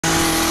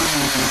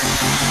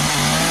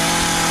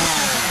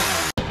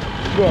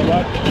Go on,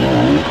 lad.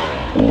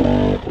 What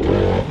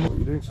are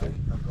you doing today?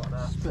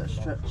 Just a bit of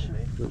stretching.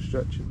 Bit of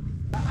stretching.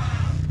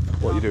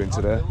 What are you doing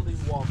today?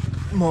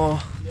 More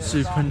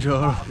super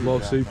enduro.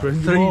 More super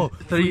enduro.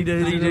 Three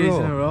days in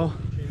a row.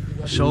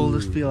 My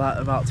shoulders feel like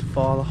they're about to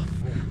fall off.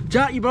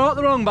 Jack, you brought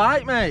the wrong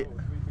bike, mate.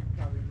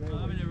 I'm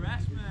having a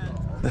rest, man.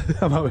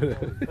 I'm having it.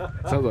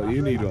 Sounds like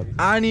you need one.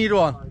 I need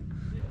one.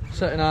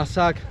 Setting our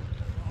sag.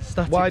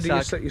 Static Why do sag.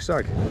 you set your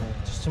sag?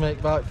 Just to make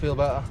the bike feel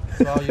better.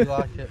 How you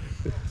like it.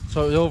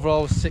 So the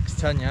overall was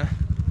 610, yeah?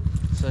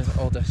 So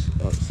all this.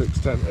 Oh,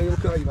 610. Hey,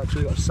 look at that, you've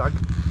actually got a sag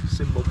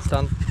symbol.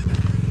 Stand.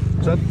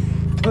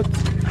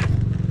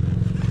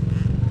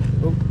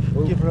 Oh,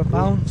 Give her a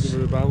bounce. Give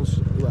her a bounce.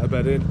 Let her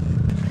bed in.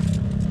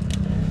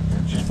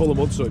 She's full of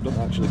mud, so it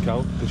doesn't actually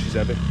count because she's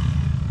heavy.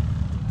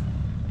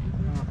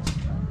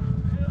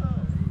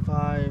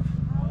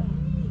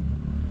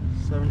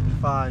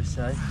 575,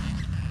 say.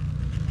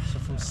 So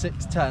from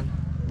 610,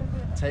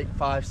 take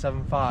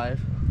 575.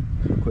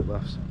 Quick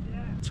laughs.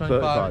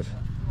 25.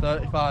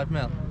 35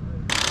 mil.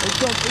 It's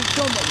John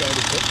not getting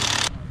anything.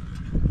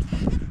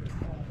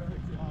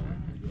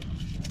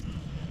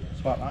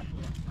 It's about that.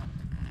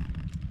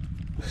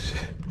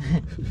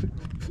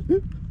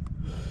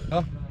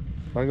 Oh,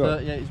 Hang on.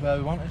 38 is where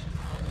we wanted.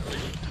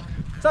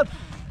 Done.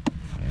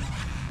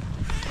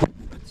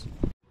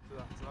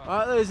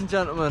 Alright, ladies and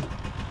gentlemen,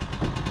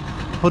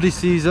 hoodie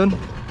season,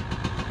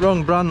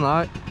 wrong brand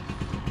like,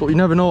 but you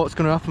never know what's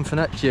going to happen for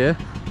next year.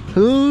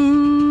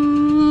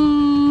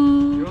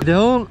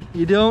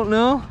 You don't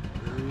know,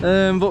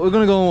 but we're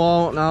going to go and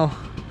warm up now,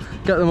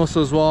 get the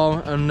muscles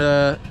warm, and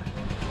Dan's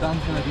going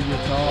to give you a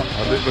talk.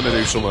 I'm going to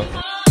do something.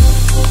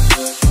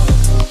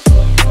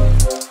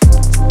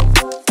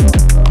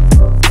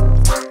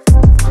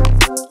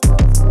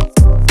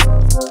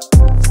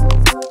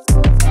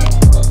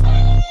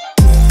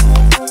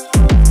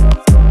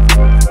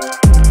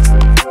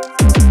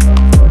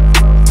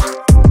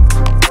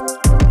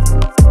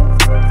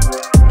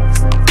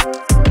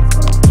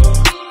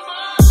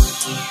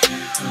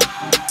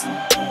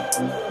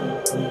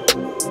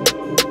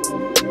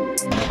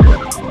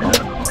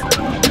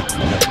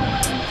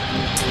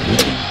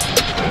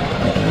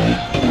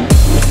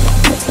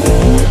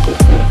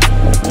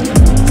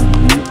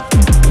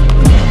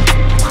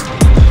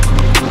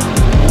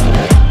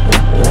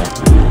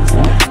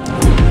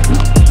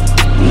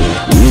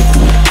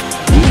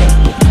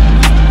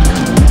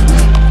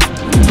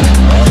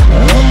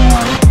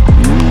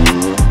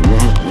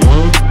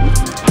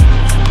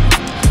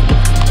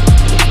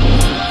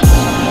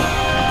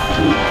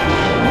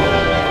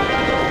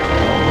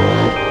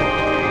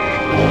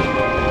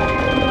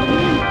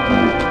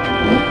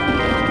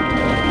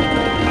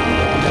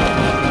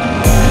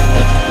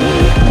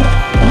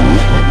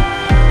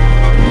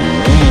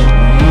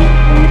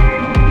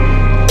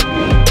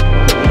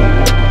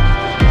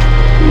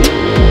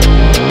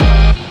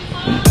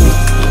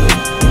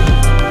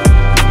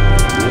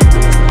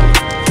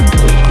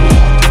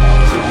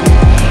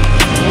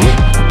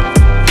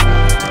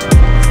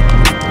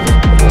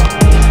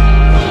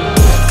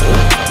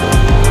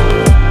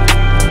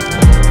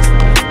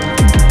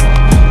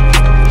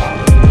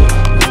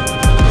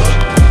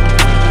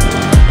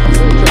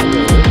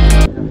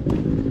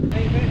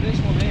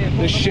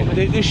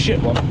 This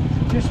shit one.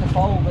 Just a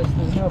fall, but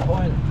there's no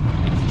point.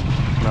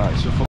 Nah,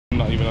 it's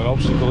not even an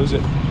obstacle, is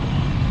it?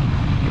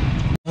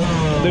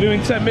 They're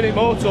doing 10-minute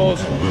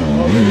motos.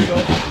 Oh, here we go.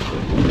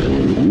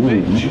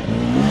 Bitch.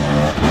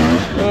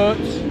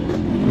 Hurts.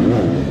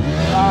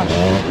 Ash.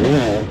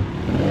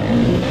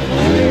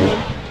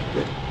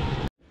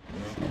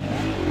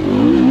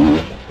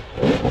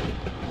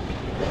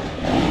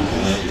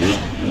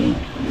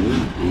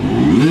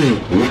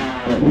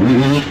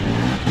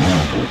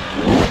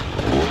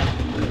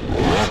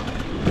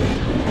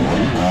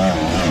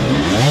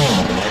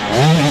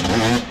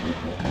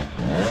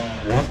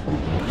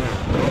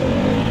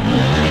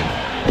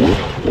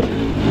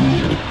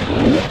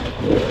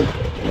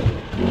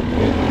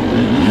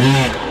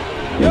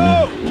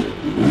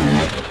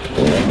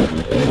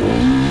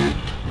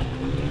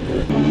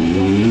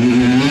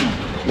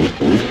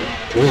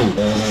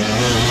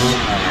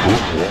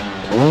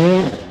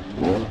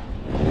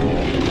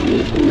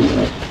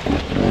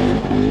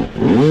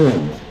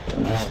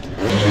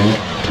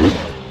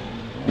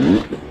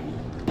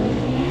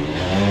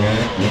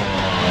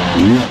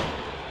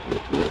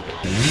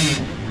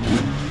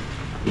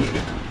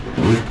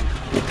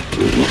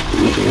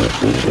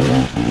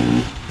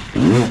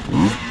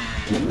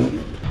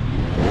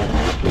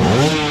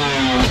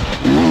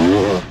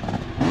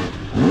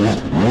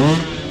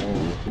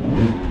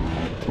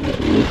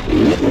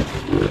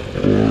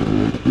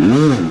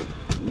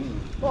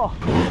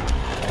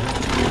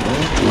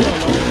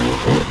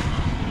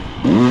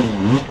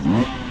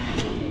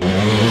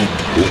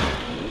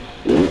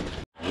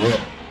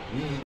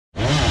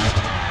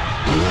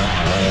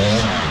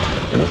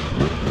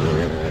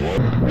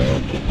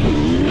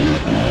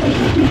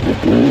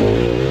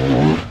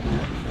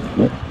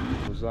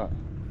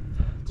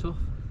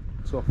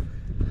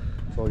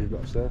 That's all you've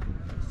got to say.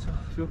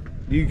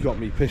 You got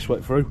me piss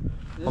wet through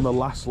on the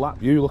last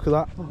lap. You look at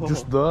that,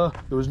 just there.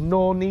 There was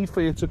no need for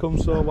you to come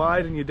so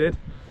wide, and you did.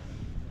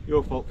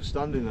 Your fault for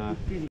standing there.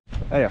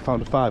 Hey, I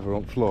found a fiver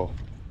on the floor.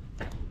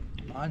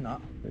 Mine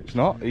that. It's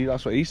not.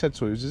 That's what he said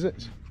to us, is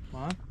it?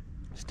 Mine.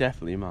 It's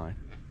definitely mine.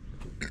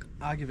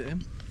 I give it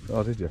him.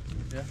 Oh, did you?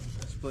 Yeah.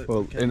 Split.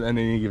 Well, and then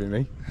you give it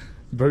me.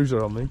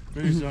 Bruiser on me.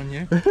 Bruiser on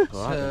you.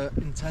 It's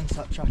intense,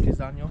 that track is,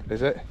 Daniel.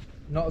 Is it?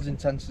 Not as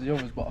intense as the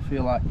others, but I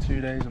feel like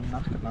 2 days I'm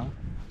knackered now.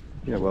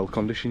 Yeah, well,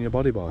 condition your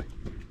body, boy.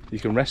 You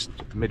can rest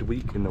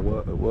midweek in the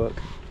work at work.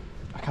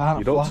 I can't.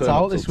 You don't flat turn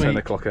out up this till week. 10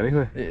 o'clock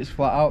anyway. It is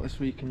flat out this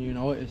week, and you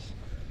know it is.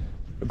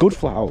 A good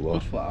flat out though.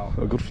 Good flat out.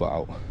 A good flat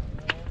out.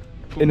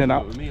 In and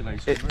out.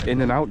 In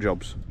and out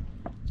jobs.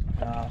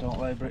 Nah, I don't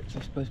lay bricks.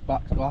 This place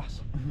back's glass.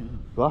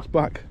 Glass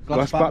back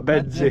Bedsy.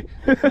 bedsy.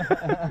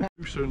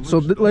 So,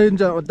 ladies and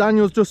gentlemen,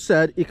 Daniel's just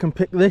said he can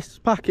pick this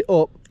packet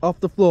up off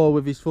the floor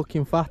with his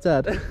fucking fat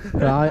head,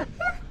 right?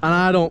 And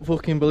I don't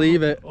fucking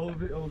believe it.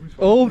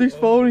 Hold his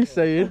phone, he's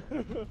saying.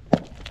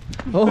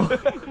 Oh,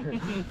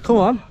 come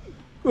on.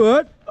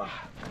 What?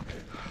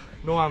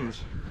 No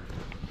hands.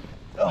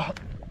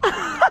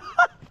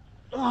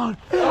 Oh,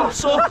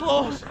 so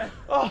close.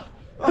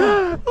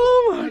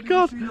 Oh my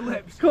god.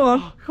 Come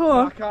on, come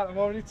on. I can't, I'm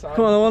already tired.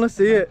 Come on, I want to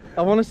see it.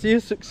 I want to see you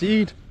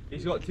succeed.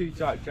 He's got too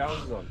tight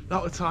trousers on.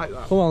 That was tight,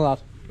 that. Come on,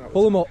 lad.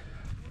 Pull him up.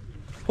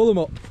 Pull him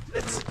up.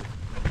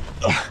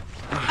 I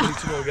need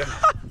to go again.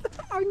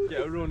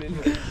 Get a run in.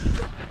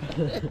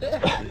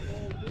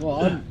 Come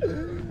on.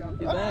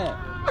 You're there.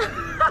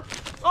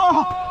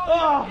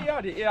 He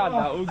had it, he had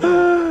that.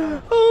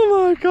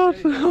 Oh my god.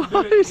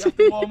 What is he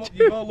You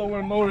doing? go lower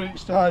and lower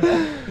each time.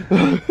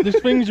 There's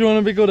things you want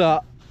to be good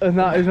at, and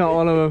that is not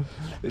one of them.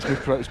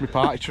 It's my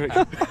party trick.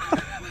 Right,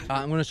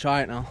 I'm going to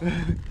try it now.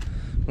 I'm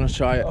going to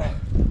try it.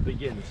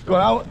 Begin. Go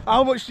on,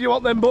 how much do you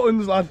want them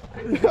buttons, lad?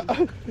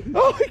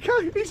 Oh, he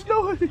can't, he's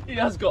nowhere. He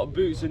has got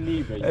boots and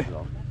knee braces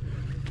on.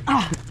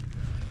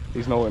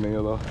 He's nowhere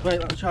near though. Wait,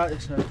 let me try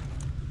this now.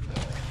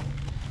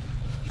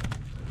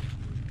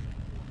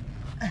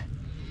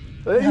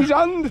 His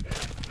hand!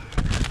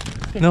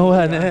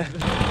 Nowhere near.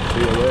 See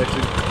you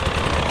later.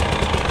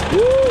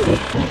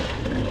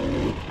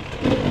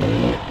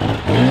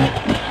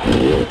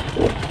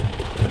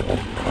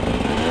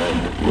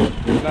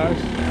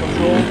 Nice.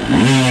 Control.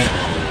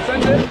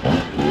 Send it.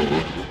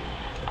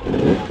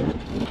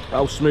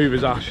 How smooth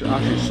is Ash?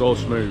 Ash is so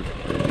smooth.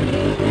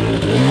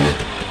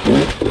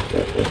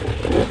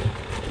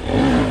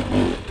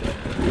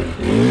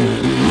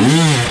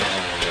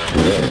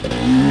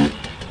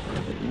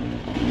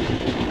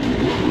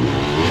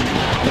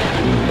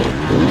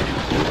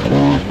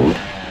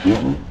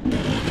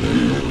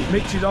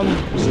 Mitch is on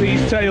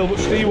Steve's tail, but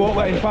Steve won't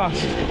let him pass.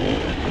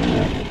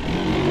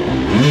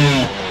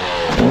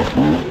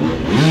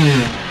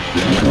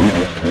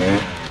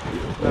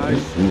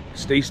 Nice.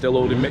 Steve's still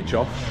holding Mitch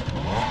off.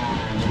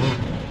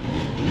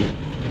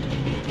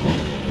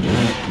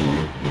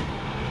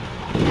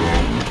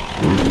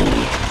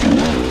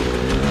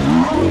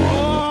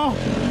 Oh!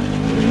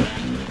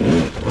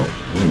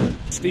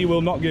 Steve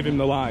will not give him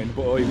the line,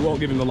 but he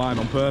won't give him the line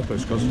on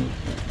purpose because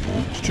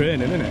it's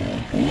training, isn't it?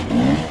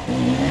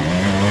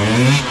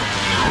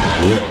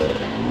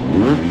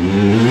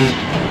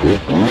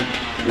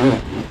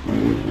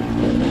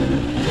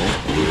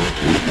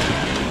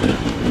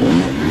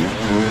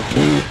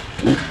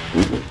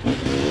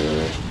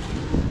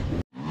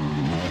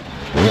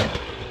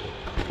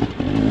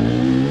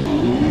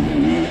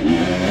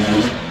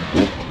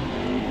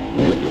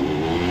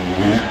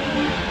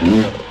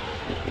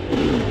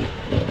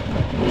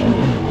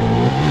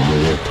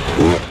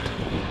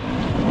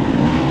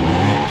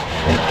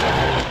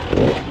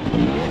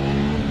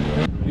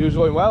 You was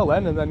going well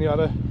then, and then you had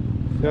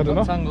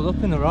enough. Tangled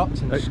up in the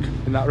rocks and In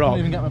that couldn't rock?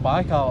 even get my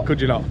bike out.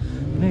 Could you not?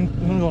 I'm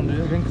gonna go and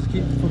do it again because I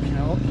keep fucking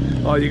out.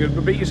 Oh, you're going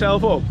to beat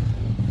yourself up?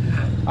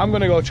 I'm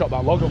going to go chop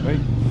that log up, mate.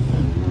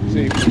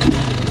 See.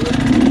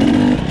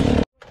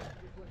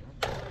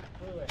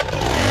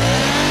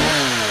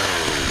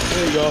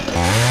 There you go.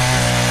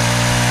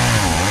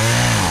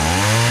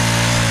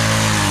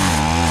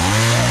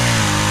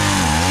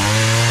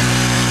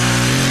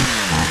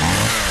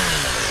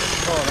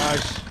 Oh,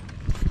 nice.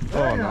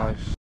 Oh, nice.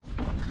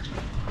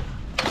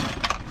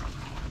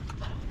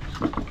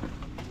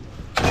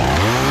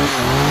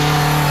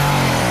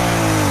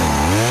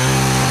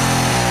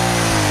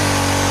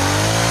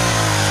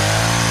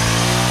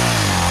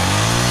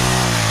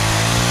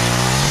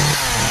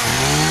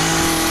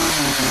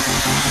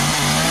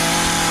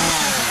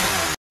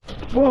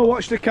 Whoa,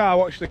 watch the car,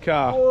 watch the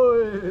car.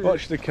 Oi.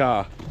 Watch the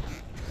car.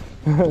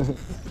 to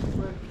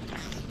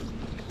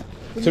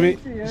me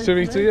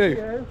to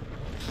you.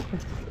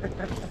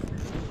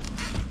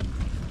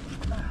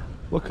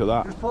 Look at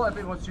that. Just put a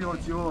bit more to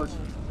yours.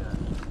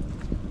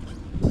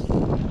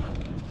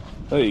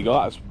 There you go,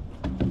 that's...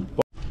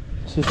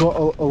 This is what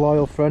a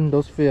loyal friend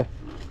does for you.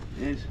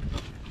 It is.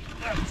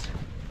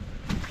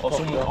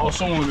 Or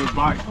someone with his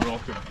bike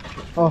broken.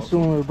 Or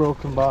someone with a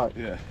broken bike.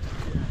 Yeah.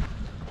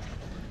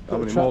 How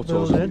many track motos?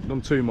 building.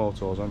 Done 2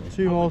 motos, haven't you?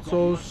 2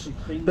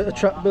 motos, bit of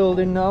track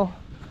building now.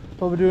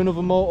 Probably do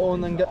another moto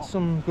and then get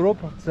some grub,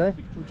 I'd say.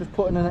 We're just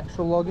putting an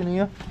extra log in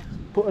here.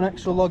 Put an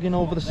extra log in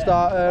over the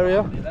start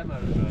area.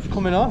 It's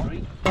coming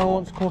on. I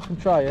want to come up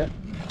and try it.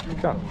 You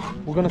can.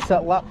 We're going to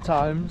set lap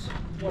times.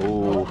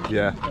 Oh,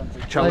 yeah.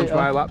 Challenge Later.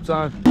 my lap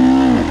time.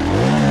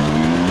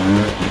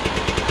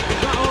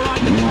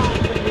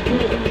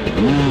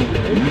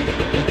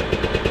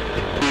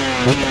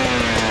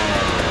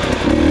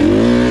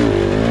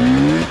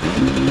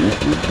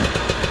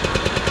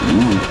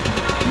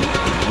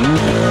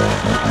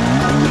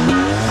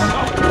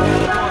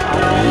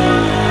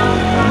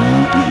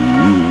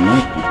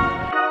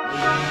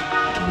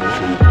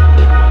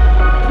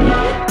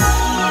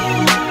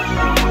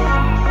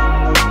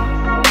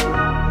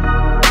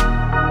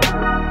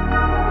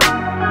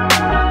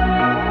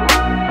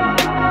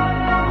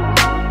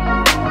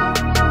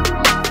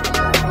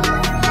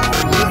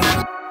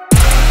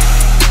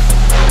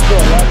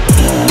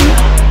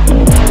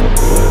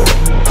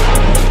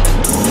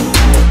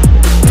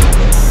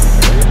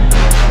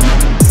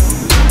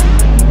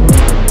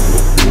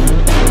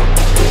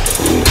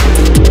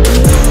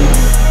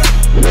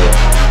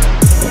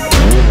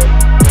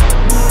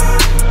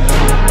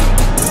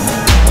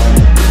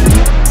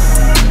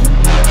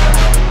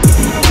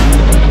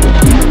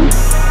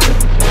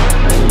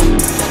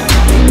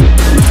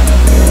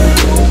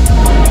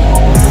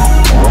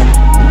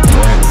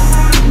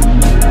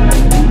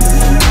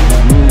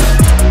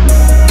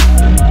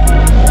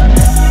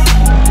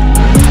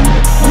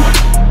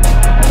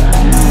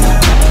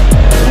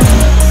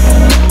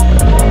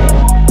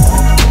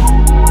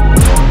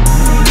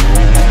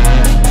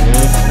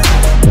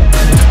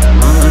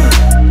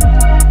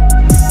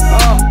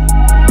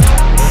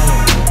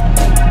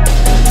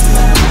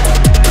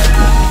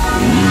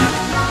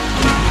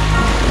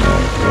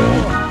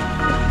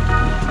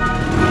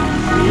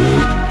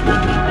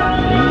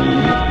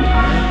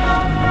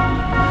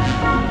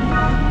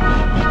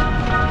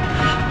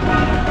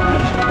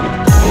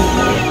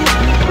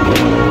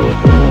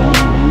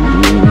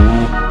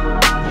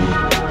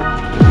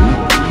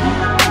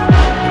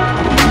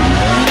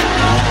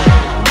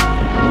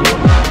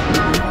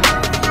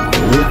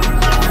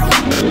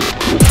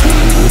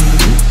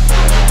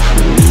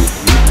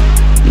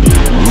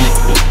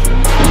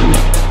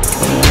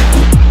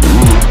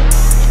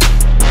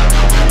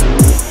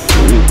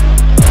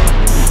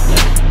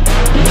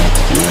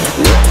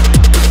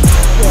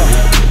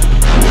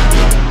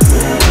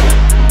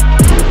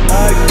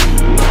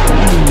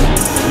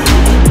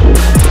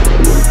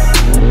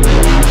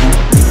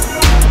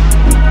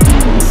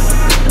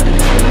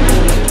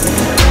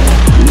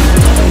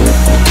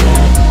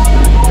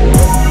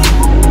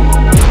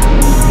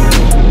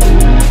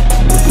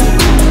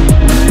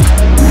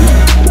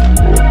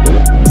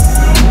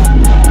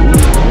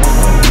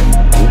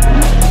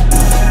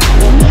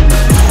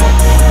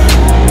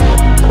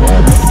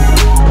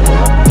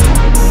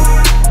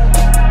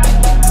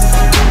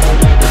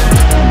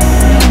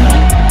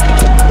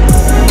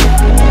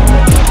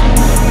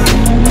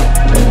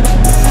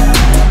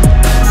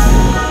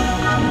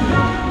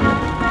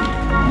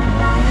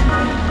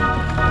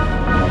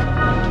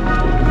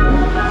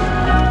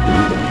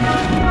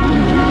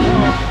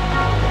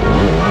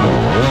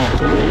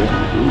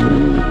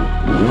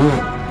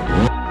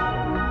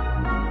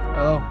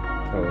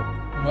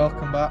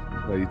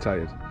 Are you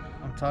tired?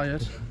 I'm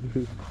tired.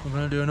 We're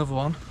going to do another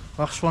one.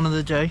 Last one of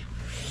the day.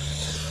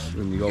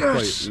 And you go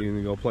Yes! play.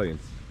 You go playing.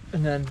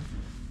 And then,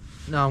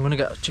 no, I'm going to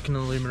get a chicken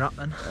and luma wrap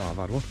then. Oh, I've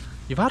had one.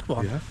 You've had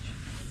one? Yeah.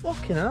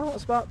 Fucking hell,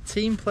 that's about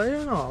team player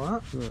and all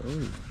that.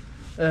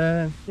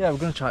 Yeah, we're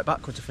going to try it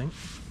backwards, I think.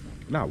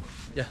 Now?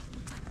 Yeah.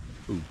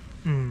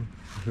 Ooh.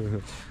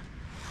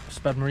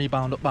 Sped my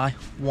rebound up by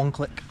 1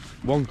 click.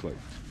 1 click?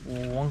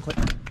 1 click.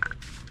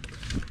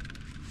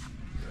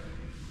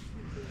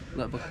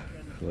 Little bug.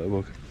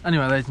 Little bug.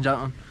 Anyway, ladies and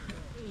gentlemen,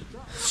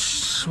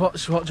 what do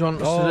you want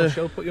us to do?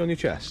 Shall I put you on your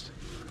chest?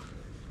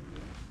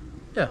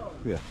 Yeah.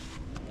 Yeah.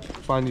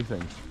 Find your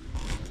things.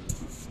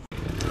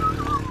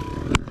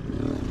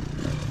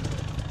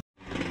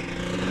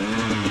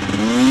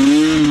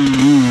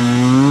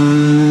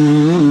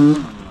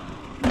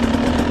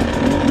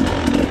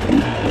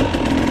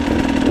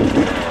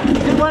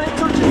 When it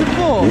touches the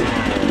floor.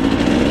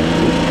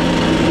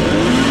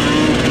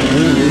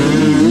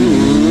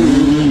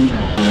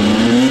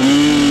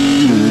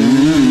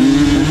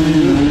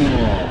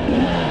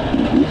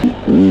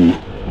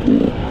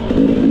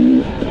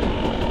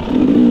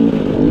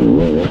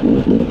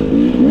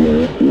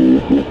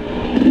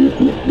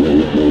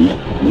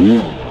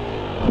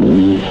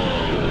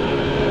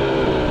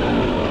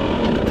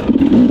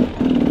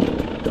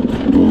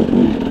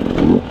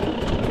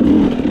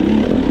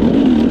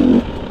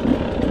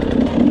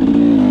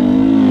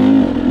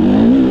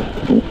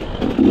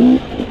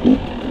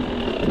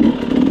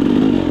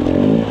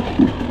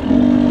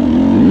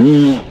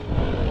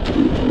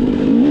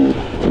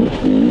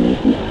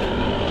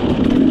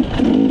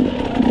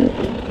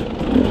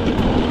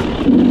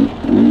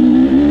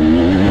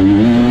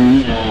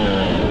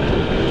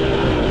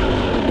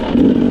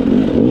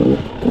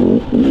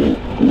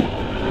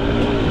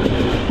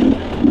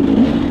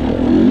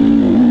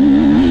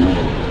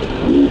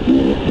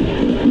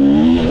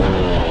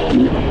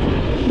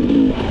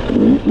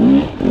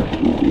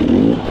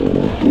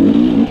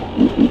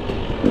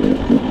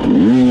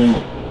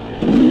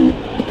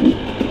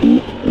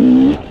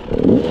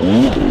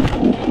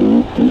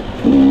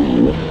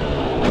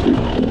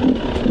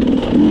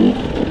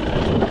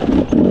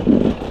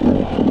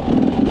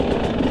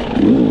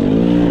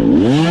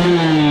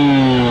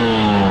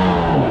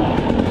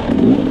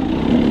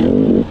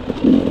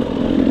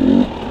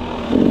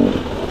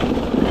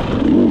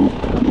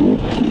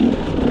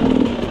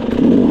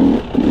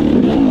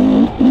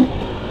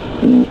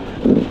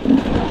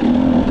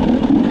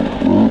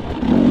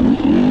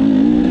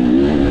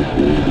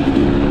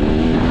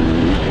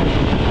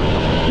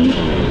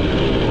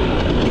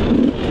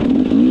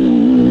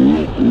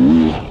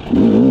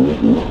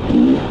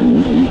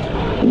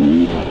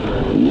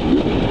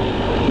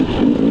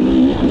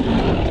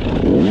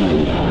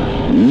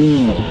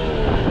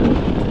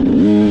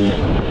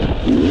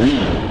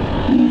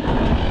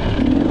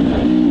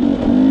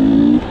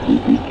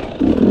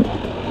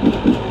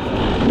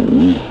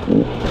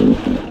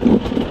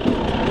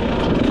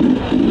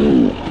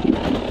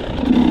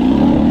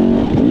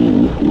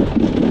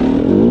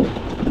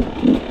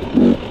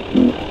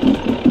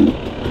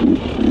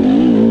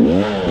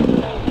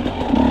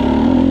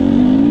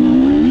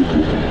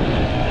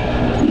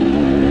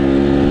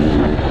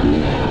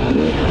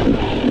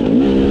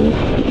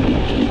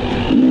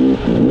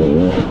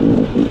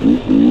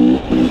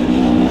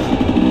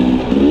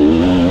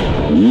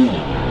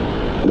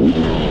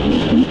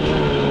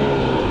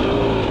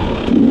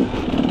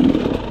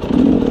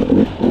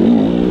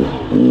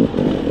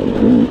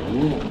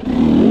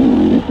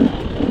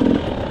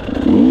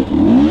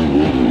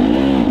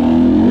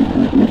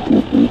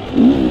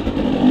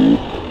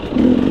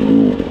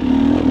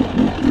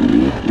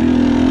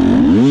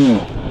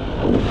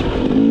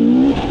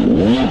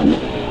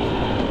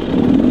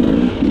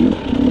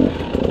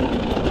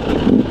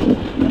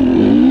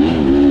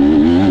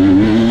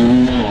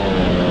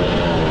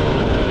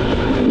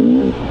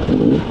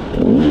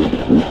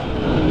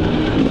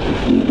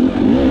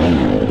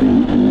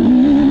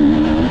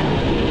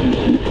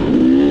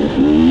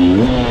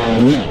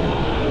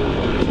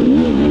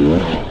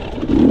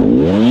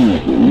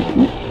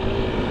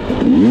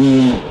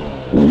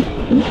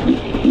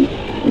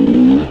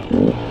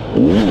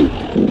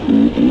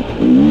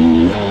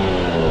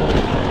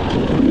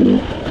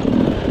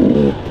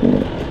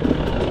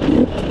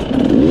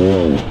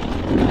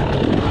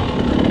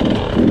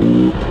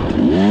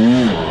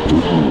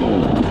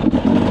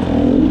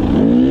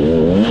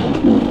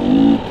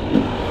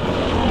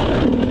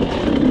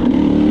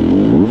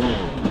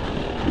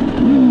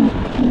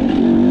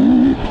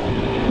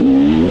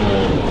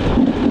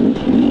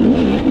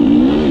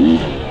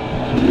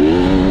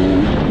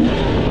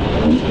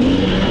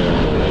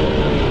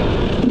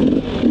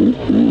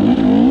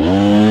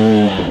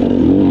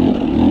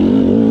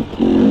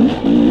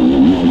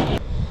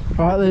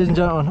 Right, ladies and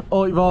gentlemen,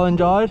 hope you've all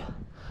enjoyed.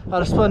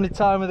 Had a splendid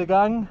time with the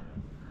gang.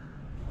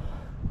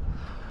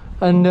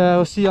 And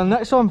we'll see you on the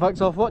next one.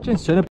 Thanks all for watching.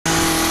 See you in a bit.